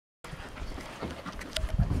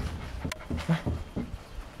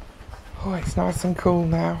Oh, it's nice and cool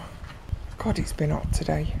now. God, it's been hot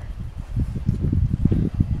today.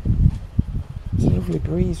 There's a lovely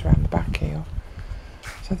breeze round the back here.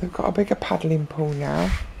 So they've got a bigger paddling pool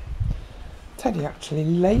now. Teddy actually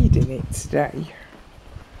laid in it today.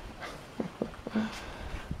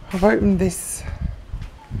 I've opened this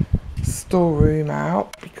storeroom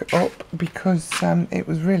up because it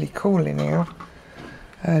was really cool in here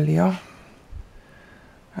earlier,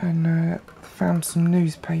 and found some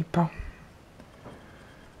newspaper.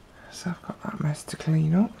 So I've got that mess to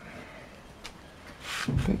clean up.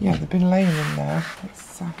 But yeah, they've been laying in there.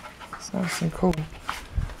 It's nice and cool. They're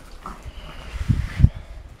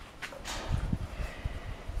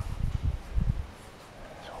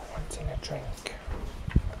all wanting a drink.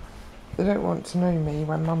 They don't want to know me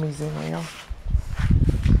when Mummy's in here.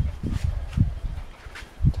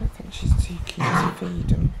 Don't think she's too keen to feed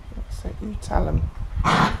them. That's it, you tell them.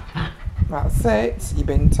 That's it, you've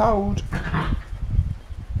been told.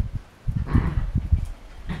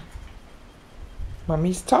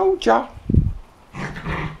 Mummy's told ya.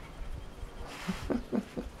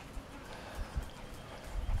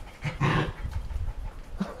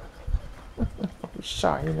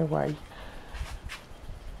 Shying away.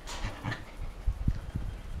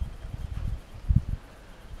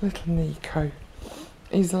 Little Nico.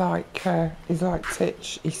 He's like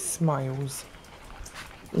Titch. He smiles.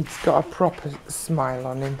 He's got a proper smile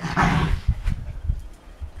on him.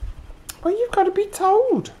 Well, you've got to be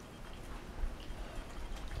told.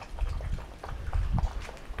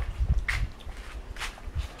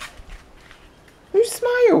 Who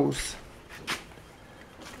smiles?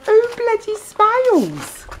 Who bloody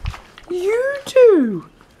smiles? You do.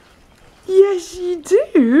 Yes, you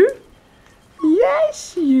do.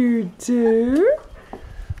 Yes, you do.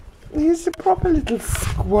 Here's a proper little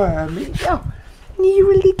squirm. Oh,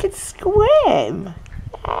 you little squirm.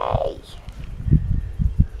 Hey.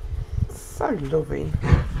 So loving.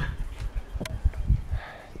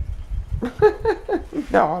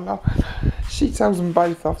 Nala. She tells them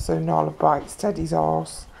both off, so Nala bites Teddy's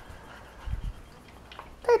arse.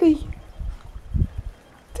 Teddy.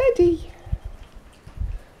 Teddy.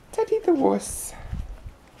 Teddy the wuss.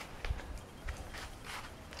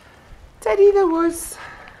 Teddy the wuss.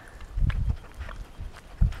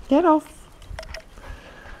 Get off.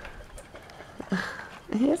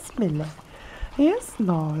 Here's Miller. Here's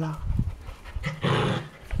Nala.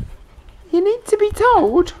 You need to be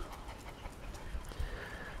told.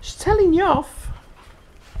 She's telling you off.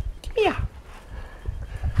 Come here.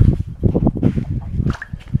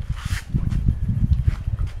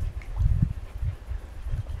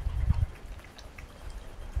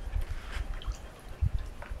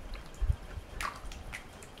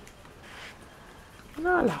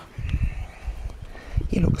 Nala.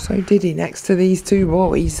 You look so diddy next to these two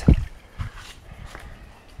boys.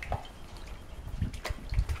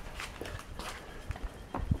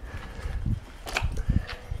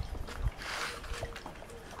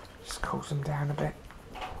 Just cools them down a bit.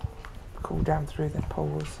 Cool down through their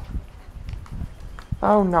pores.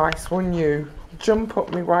 Oh, nice one, you. Jump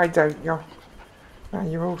up me, why don't you? Now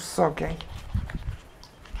you're all soggy.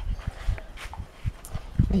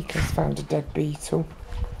 Nico's found a dead beetle.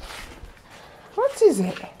 What is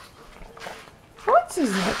it? What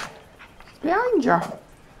is it? It's behind you.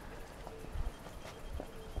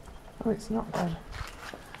 Oh, it's not dead.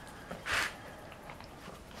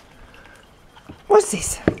 What's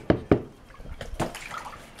this?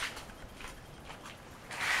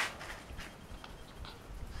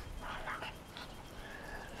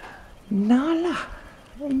 Nala.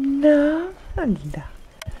 Nala.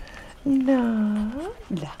 Nala.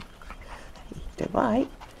 Don't bite.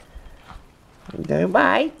 Don't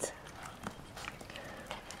bite.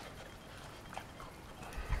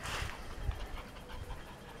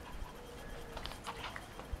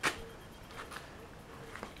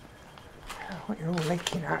 What you're all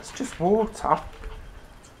licking at, it's just water.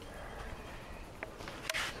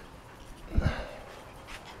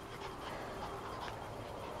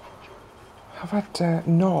 I've had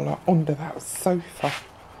Nala under that sofa.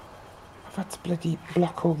 I've had to bloody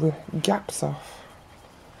block all the gaps off.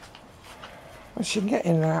 Well, she can get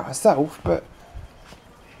in and out herself, but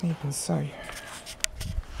even so.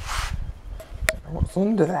 Don't know what's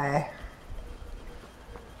under there.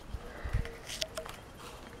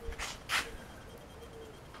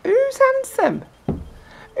 Who's handsome?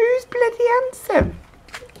 Who's bloody handsome?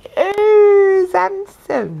 Who's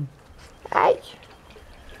handsome? Hey?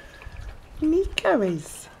 Nico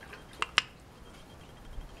is.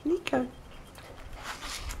 Nico.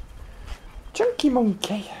 Chunky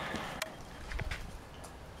monkey.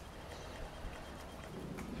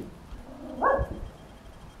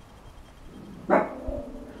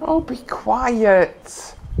 Oh, be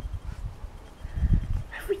quiet.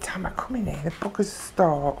 Every time I come in here, the buggers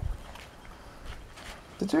start.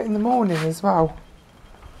 They do it in the morning as well.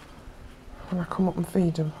 When I come up and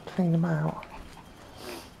feed them, clean them out.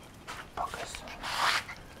 Buggers.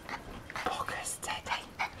 Buggers, Teddy.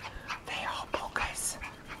 They are buggers.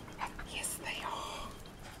 Yes, they are.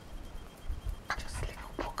 Just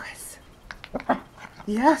little buggers.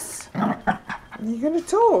 Yes. Are you going to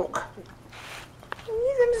talk? Are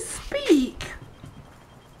you going to speak?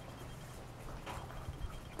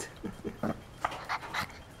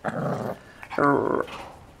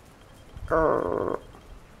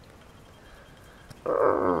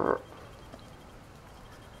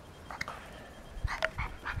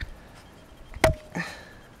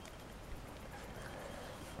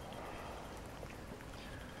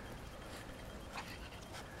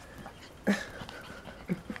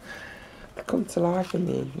 They come to life in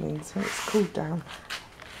the evening, so it's cooled down.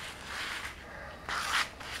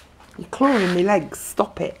 You're clawing my legs,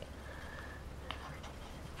 stop it.